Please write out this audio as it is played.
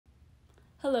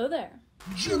Hello there.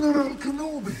 General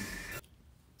Kenobi!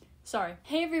 Sorry.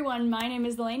 Hey everyone, my name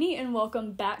is Lainey and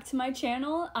welcome back to my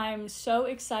channel. I'm so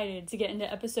excited to get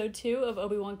into episode 2 of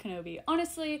Obi-Wan Kenobi.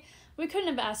 Honestly, we couldn't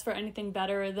have asked for anything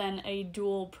better than a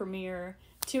dual premiere,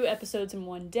 2 episodes in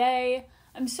one day.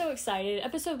 I'm so excited.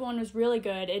 Episode 1 was really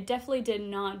good. It definitely did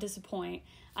not disappoint.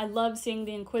 I loved seeing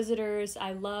the Inquisitors.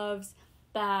 I loved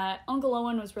that Uncle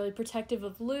Owen was really protective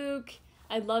of Luke.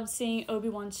 I loved seeing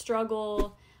Obi-Wan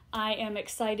struggle. I am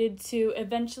excited to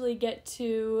eventually get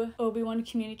to Obi-Wan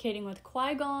communicating with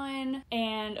Qui-Gon.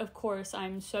 And of course,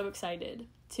 I'm so excited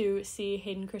to see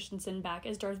Hayden Christensen back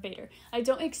as Darth Vader. I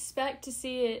don't expect to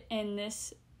see it in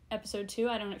this episode 2.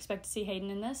 I don't expect to see Hayden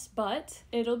in this, but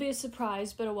it'll be a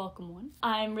surprise, but a welcome one.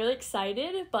 I'm really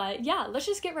excited, but yeah, let's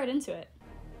just get right into it.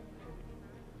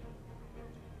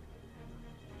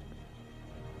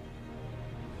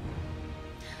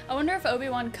 I wonder if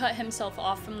Obi-Wan cut himself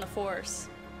off from the Force.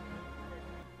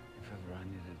 If ever I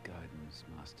needed guidance,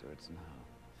 Master, it's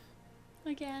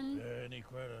now. Again. Any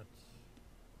credits?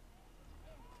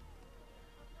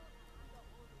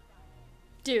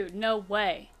 Dude, no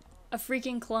way. A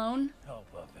freaking clone? Help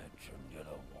a veteran get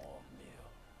a warm meal.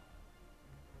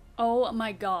 Oh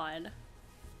my god.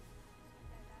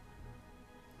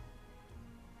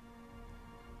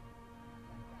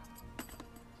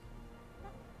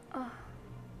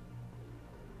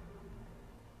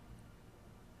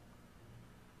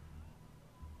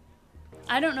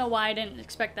 I don't know why I didn't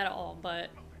expect that at all, but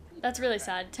that's really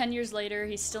sad. 10 years later,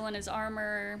 he's still in his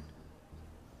armor,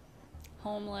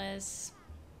 homeless.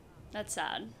 That's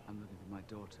sad. I'm looking for my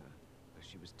daughter, but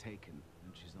she was taken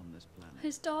and she's on this planet.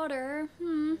 His daughter,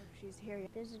 She's here.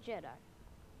 There's a Jedi.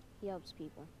 He helps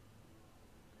people.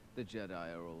 The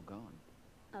Jedi are all gone.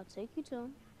 I'll take you to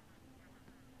him.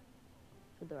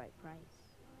 For the right price.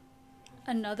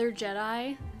 Another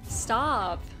Jedi?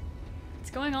 Stop.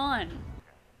 What's going on?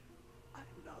 I'm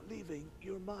not leaving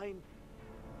your mind.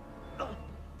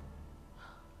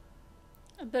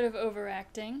 A bit of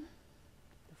overacting.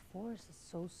 The Force is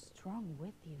so strong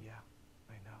with you. Yeah,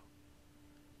 I know.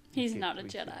 He's Okay, not a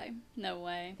please Jedi. No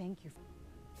way. Thank you.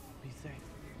 Be safe.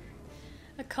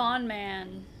 A con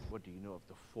man. What do you know of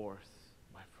the Fourth,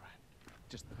 my friend?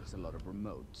 Just that there's a lot of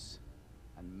remotes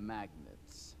and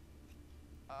magnets.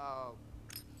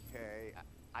 Okay,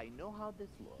 I know how this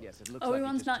looks. Yes, it looks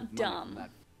Obi-Wan's like you not just took money from dumb. that.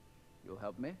 You'll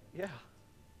help me? Yeah,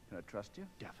 Can I trust you?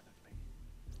 definitely.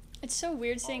 It's so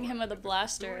weird seeing him with a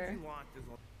blaster.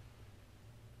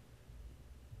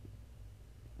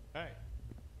 Hey.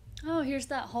 Oh, here's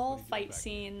that hall fight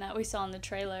scene that we saw in the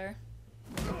trailer.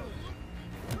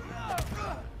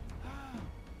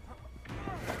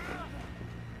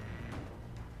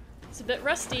 It's a bit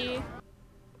rusty.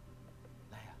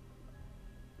 Leia.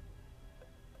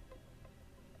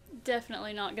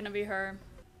 Definitely not gonna be her.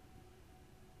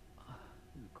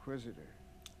 Inquisitor.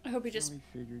 I hope he just... We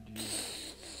figured you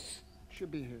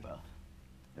should be here. Well,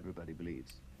 everybody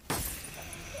bleeds.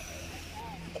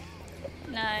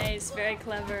 Nice, very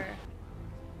clever.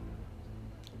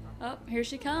 Oh, here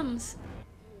she comes.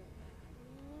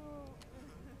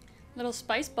 Little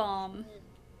spice bomb.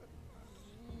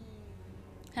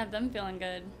 Have them feeling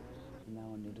good. From now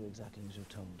on, you'll do exactly as you're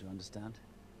told. Do you understand?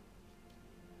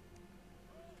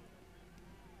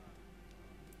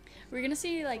 We're gonna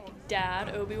see, like,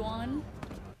 Dad Obi-Wan.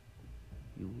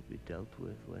 You will be dealt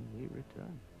with when we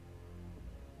return.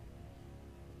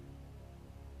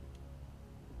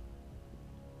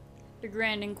 The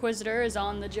Grand Inquisitor is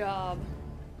on the job.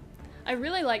 I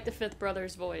really like the fifth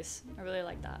brother's voice. I really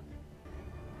like that.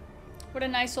 What a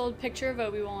nice old picture of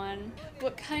Obi-Wan.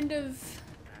 What kind of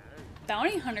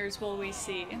bounty hunters will we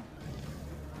see?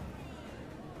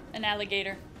 An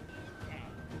alligator.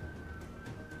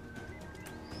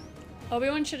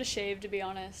 Obi-Wan should have shaved, to be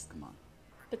honest. Come on.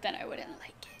 But then I wouldn't like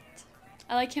it.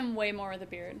 I like him way more with a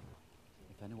beard.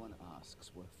 If anyone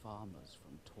asks, we're farmers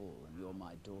from Tall, and you're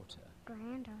my daughter.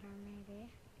 Granddaughter, maybe.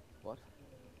 What?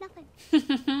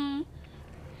 Nothing.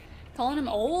 Calling him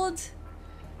old?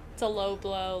 It's a low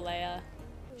blow, Leia.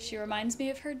 She reminds me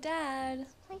of her dad.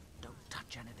 Don't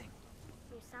touch anything.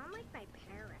 You sound like my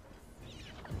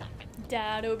parents.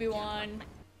 Dad Obi-Wan.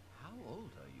 How old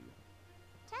are you?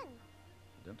 10.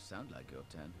 You don't sound like you're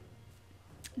 10.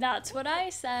 That's what I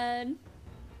said.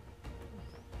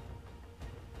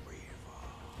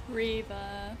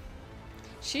 Reva.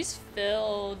 She's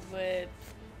filled with,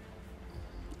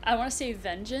 I want to say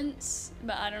vengeance,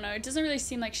 but I don't know. It doesn't really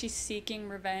seem like she's seeking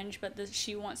revenge, but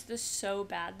she wants this so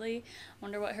badly.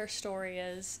 Wonder what her story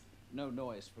is. No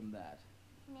noise from that.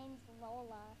 Her name's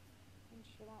Lola, and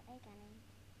she won't make any.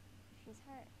 She's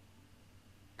hurt.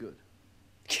 Good.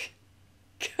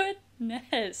 Good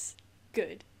Ness.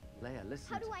 Good. Leia,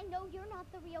 listen. How do I know you're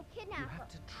not the real You kidnapper? have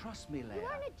to trust me, Leia. You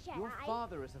aren't a Jedi. Your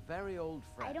father is a very old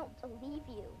friend. I don't believe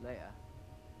you. Leia.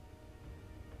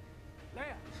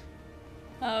 Leia!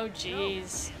 Oh,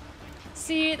 jeez.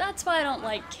 See, that's why I don't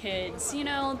like kids. You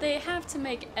know, they have to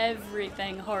make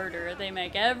everything harder. They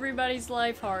make everybody's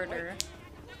life harder.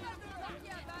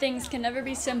 Things can never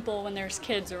be simple when there's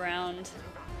kids around.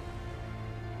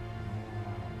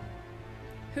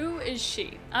 Who is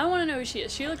she? I want to know who she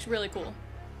is. She looks really cool.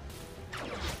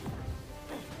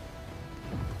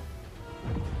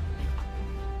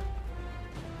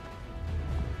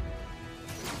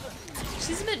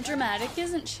 She's a bit dramatic,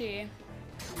 isn't she?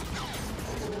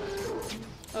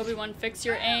 Obi-Wan, fix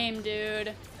your aim,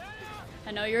 dude.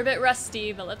 I know you're a bit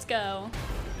rusty, but let's go.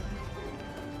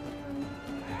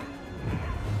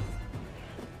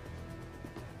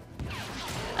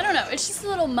 I don't know, it's just a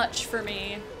little much for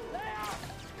me.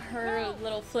 Her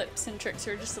little flips and tricks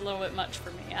are just a little bit much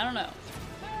for me. I don't know.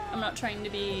 I'm not trying to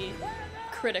be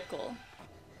critical.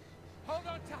 Hold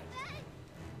on tight.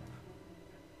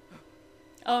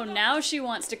 Oh, now she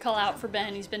wants to call out for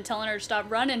Ben. He's been telling her to stop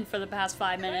running for the past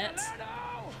 5 minutes.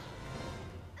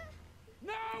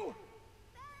 No!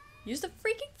 Use the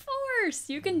freaking force!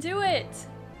 You can do it!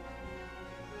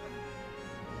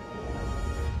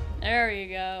 There you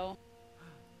go.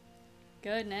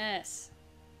 Goodness.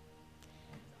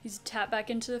 He's tapped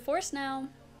back into the force now.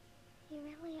 You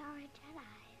really are a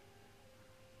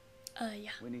Jedi. Yeah.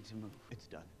 We need to move. It's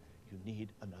done. You need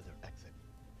another exit.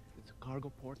 It's a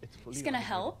cargo port. It's fully He's gonna automated.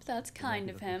 help. That's There won't kind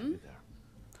be of nothing to him. do there.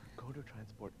 Go to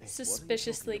transport A.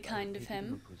 Suspiciously What are you talking kind of about?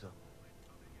 him.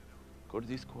 Go to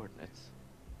these coordinates.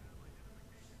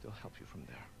 They'll help you from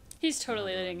there. He's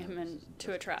totally leading him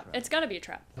into a trap. It's gotta be a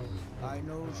trap. I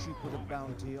know she put a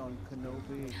bounty on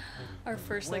Kenobi. Our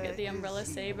first look at the umbrella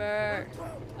saber.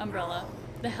 Umbrella.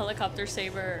 The helicopter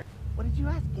saber. What did you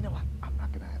ask? You know what? I'm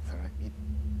not gonna answer. I mean,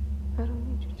 I don't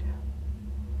need you to.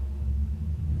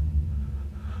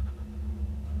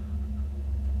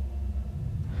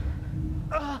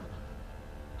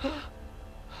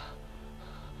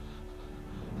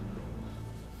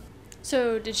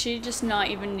 So did she just not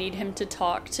even need him to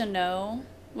talk to know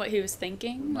what he was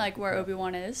thinking? Like where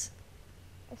Obi-Wan is?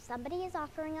 If somebody is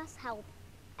offering us help,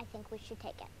 I think we should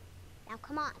take it. Now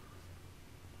come on.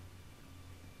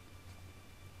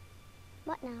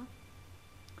 What now?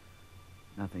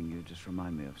 Nothing, you just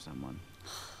remind me of someone.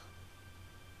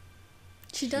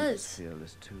 She was does.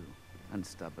 fearless too, and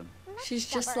stubborn. I'm not She's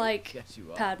just stubborn. like Yes,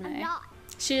 you are. Padme. I'm not.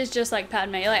 She is just like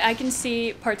Padme. Like I can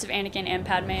see parts of Anakin and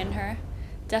Padme in her.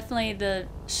 Definitely the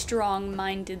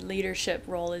strong-minded leadership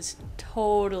role is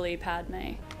totally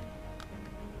Padme.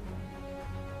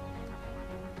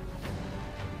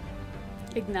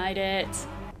 Ignite it.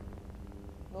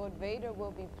 Lord Vader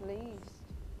will be pleased.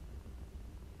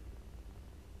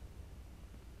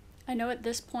 I know at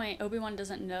this point Obi-Wan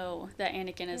doesn't know that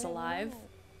Anakin is alive.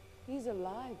 He's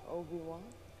alive, Obi-Wan.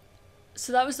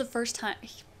 So that was the first time.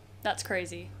 That's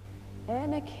crazy.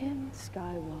 Anakin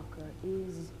Skywalker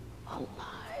is alive.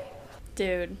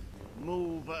 Dude.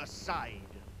 move aside.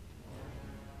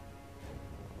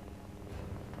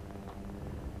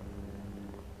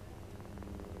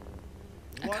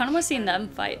 I kind of want to see them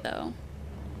fight, though.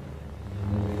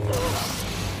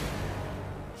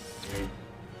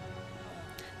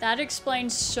 That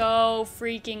explains so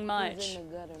freaking He's much.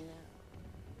 in the gutter now.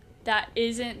 That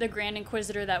isn't the Grand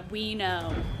Inquisitor that we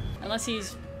know. Unless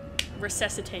he's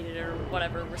resuscitated or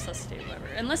whatever,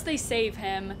 Unless they save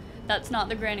him, that's not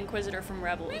the Grand Inquisitor from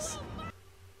Rebels.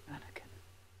 Anakin.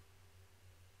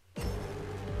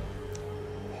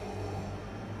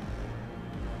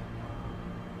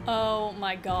 Oh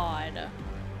my god.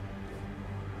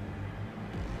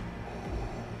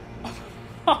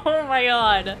 Oh my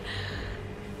god.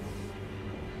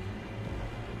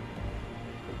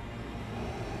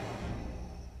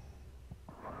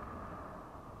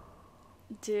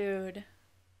 Dude.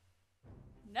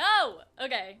 No!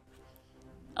 Okay.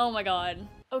 Oh my god.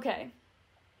 Okay.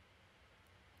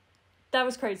 That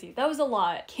was crazy. That was a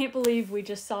lot. Can't believe we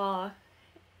just saw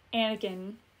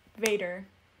Anakin, Vader,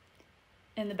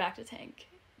 in the back to tank.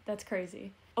 That's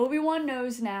crazy. Obi-Wan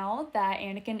knows now that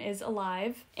Anakin is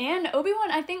alive. And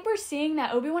Obi-Wan, I think we're seeing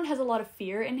that Obi-Wan has a lot of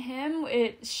fear in him.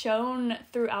 It's shown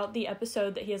throughout the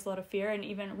episode that he has a lot of fear, and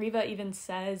even Reva even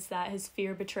says that his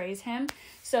fear betrays him.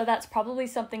 So that's probably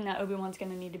something that Obi-Wan's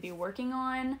gonna need to be working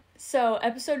on. So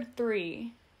episode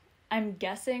 3, I'm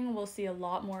guessing we'll see a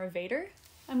lot more of Vader.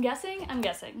 I'm guessing.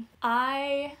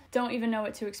 I don't even know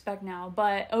what to expect now,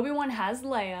 but Obi-Wan has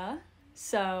Leia,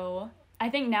 so I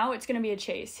think now it's gonna be a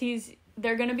chase. He's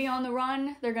they're going to be on the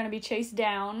run. They're going to be chased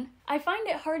down. I find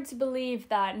it hard to believe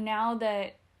that now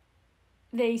that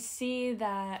they see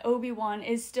that Obi-Wan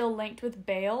is still linked with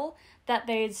Bail, that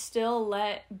they'd still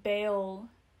let Bail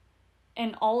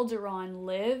and Alderaan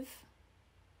live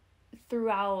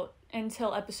throughout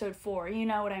until episode 4. You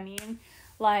know what I mean?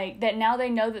 Like, that now they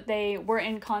know that they were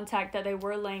in contact, that they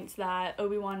were linked, that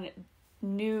Obi-Wan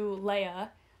knew Leia.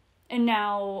 And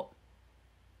now,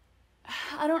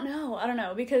 I don't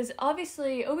know, because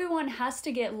obviously Obi-Wan has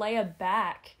to get Leia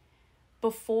back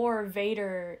before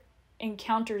Vader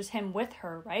encounters him with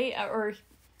her, right? Or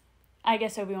I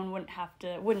guess Obi-Wan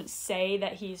wouldn't say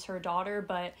that he's her daughter,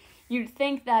 but you'd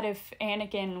think that if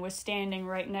Anakin was standing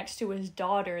right next to his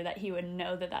daughter that he would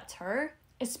know that that's her,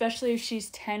 especially if she's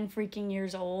 10 freaking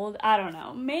years old. I don't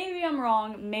know. Maybe I'm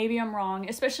wrong,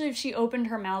 especially if she opened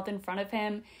her mouth in front of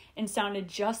him and sounded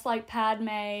just like Padme.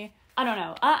 I don't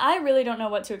know. I really don't know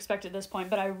what to expect at this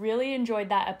point, but I really enjoyed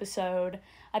that episode.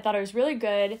 I thought it was really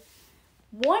good.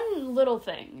 One little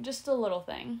thing, just a little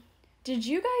thing. Did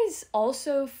you guys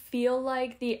also feel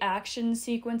like the action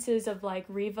sequences of, like,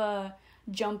 Reva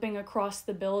jumping across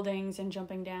the buildings and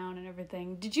jumping down and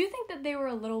everything, did you think that they were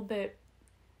a little bit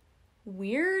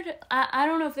weird? I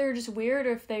don't know if they were just weird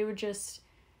or if they were just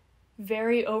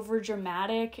very over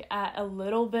dramatic, a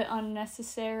little bit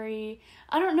unnecessary.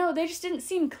 I don't know. They just didn't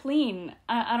seem clean.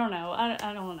 I don't know. I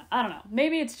don't know.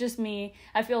 Maybe it's just me.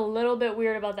 I feel a little bit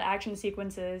weird about the action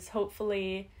sequences.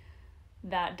 Hopefully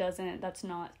that's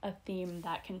not a theme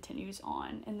that continues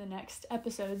on in the next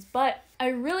episodes. But I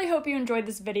really hope you enjoyed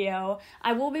this video.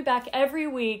 I will be back every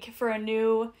week for a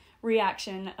new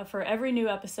reaction for every new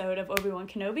episode of Obi-Wan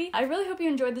Kenobi. I really hope you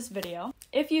enjoyed this video.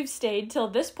 If you've stayed till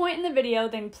this point in the video,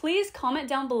 then please comment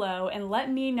down below and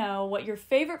let me know what your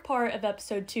favorite part of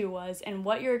episode 2 was and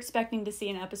what you're expecting to see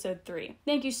in episode 3.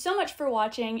 Thank you so much for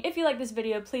watching. If you like this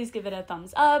video, please give it a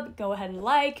thumbs up. Go ahead and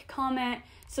like, comment,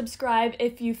 subscribe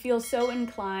if you feel so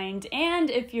inclined, and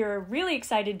if you're really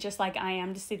excited just like I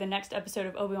am to see the next episode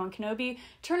of Obi-Wan Kenobi,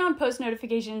 turn on post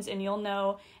notifications and you'll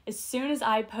know as soon as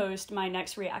I post my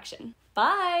next reaction.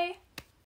 Bye!